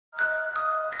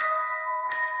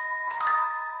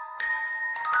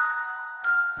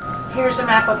Here's a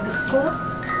map of the school.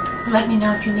 Let me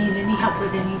know if you need any help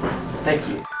with anything. Thank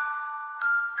you.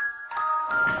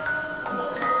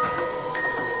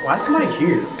 Why is somebody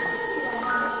here?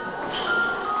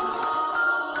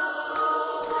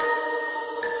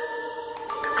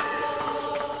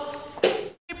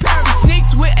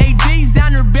 Sneaks with ADs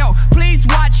down her belt. Please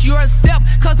watch your step,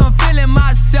 cause I'm feeling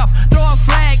myself. Throw a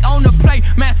flag on the plate,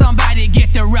 man, somebody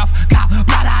get the ref. Blah, blah,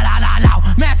 blah, blah,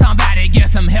 blah. Man, somebody get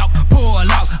some help.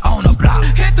 Pull up on the block.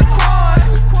 Hit the quad,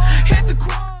 hit the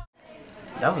quad.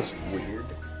 That was weird.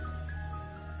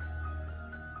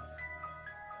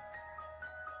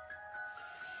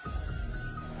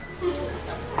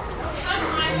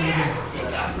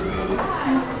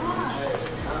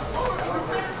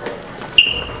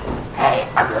 Hey,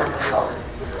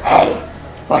 hey,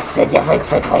 what's the difference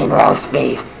between roast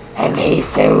beef and pea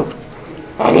soup?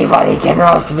 Anybody can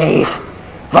roast beef,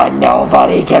 but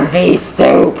nobody can pea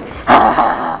soup. Ha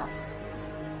ha.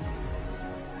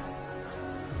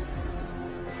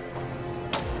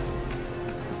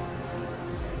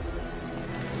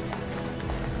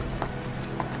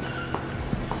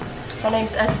 My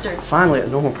name's Esther. Finally, a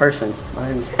normal person.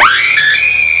 My name's...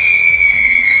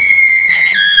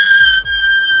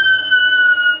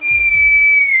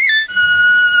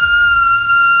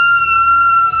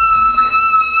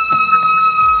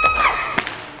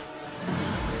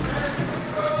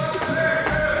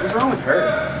 What's wrong with her?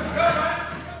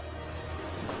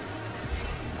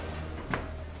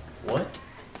 What?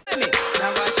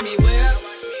 Now watch me whip.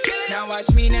 Now watch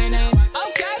me nay nay.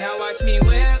 Okay. Now watch me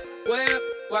whip, whip.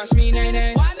 Watch me nay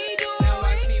nay. Now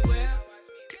watch me whip.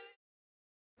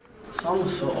 The song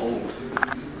was so old.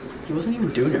 He wasn't even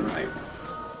doing it right.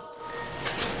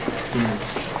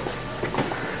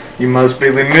 You must be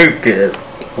the new kid.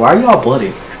 Why are you all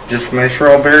bloody? Just made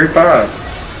strawberry pie.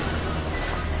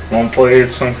 Want to play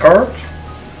some cards?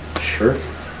 Sure.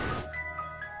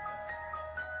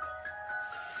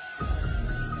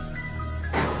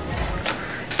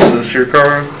 Is this your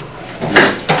card?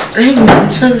 Dang,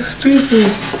 I'm so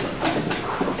stupid.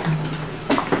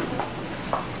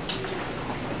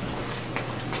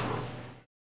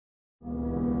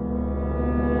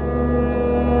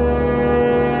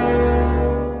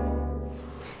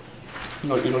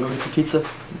 You wanna go get some pizza?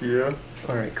 Yeah.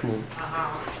 Alright, come on.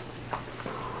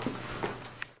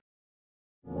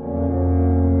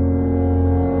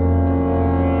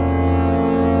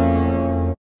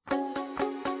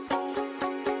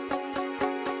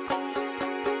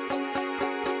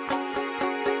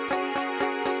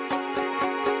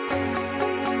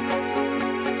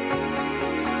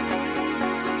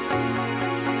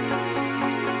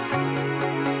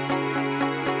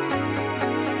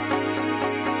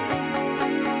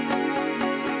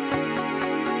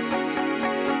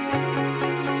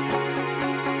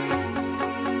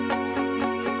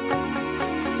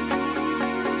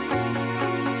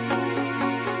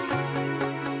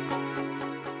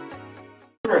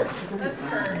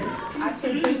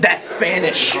 That's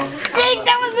Spanish. Jake,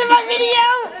 that was in my video!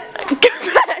 Come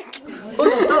back!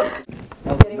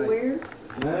 Getting weird?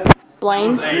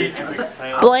 Blaine?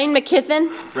 Blaine McKeithen?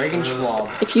 Reagan Schwab.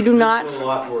 If you do not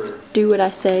do what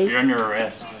I say. You're under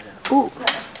arrest. Ooh.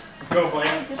 Go,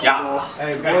 Blaine. Yeah.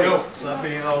 Hey, boy, go. Stop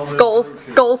being all the... Goals,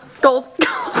 goals, goals,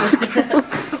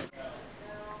 goals.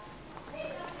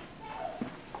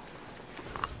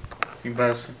 You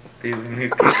must be the new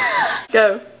kid.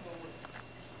 Go.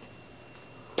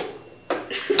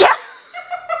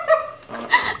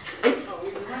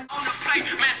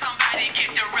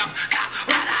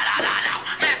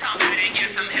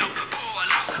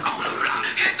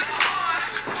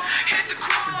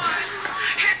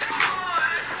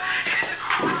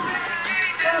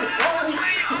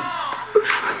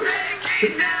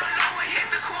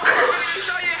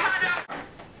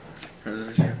 Is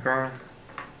this your car?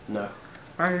 No.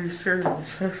 Are you serious?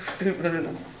 That's stupid.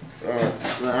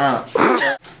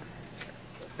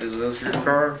 Is this your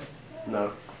car?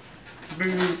 No.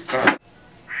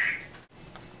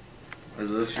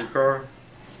 Is this your car?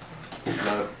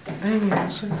 No. Dang,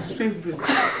 I'm so stupid.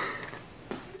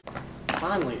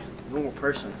 Finally, a normal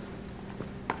person.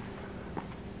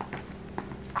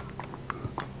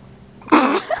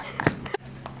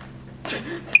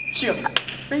 She goes,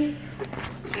 "Bing."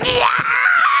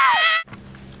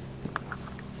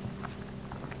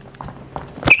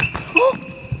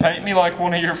 Paint me like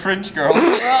one of your French girls.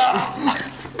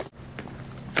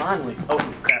 Finally. Oh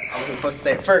crap, I wasn't supposed to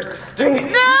say it first. Dang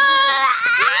it.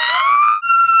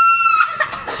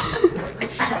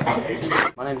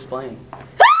 My name's Blaine.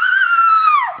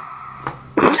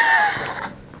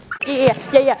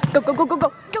 Yeah. Go, go, go, go,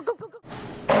 go. Go, go, go, go.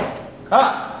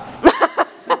 Ah!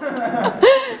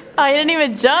 Oh, he didn't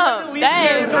even jump.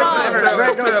 Dang, come on.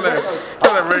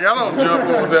 Tell him, Rick, I don't jump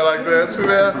over there like that. See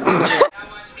that?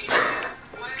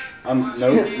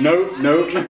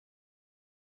 Nope.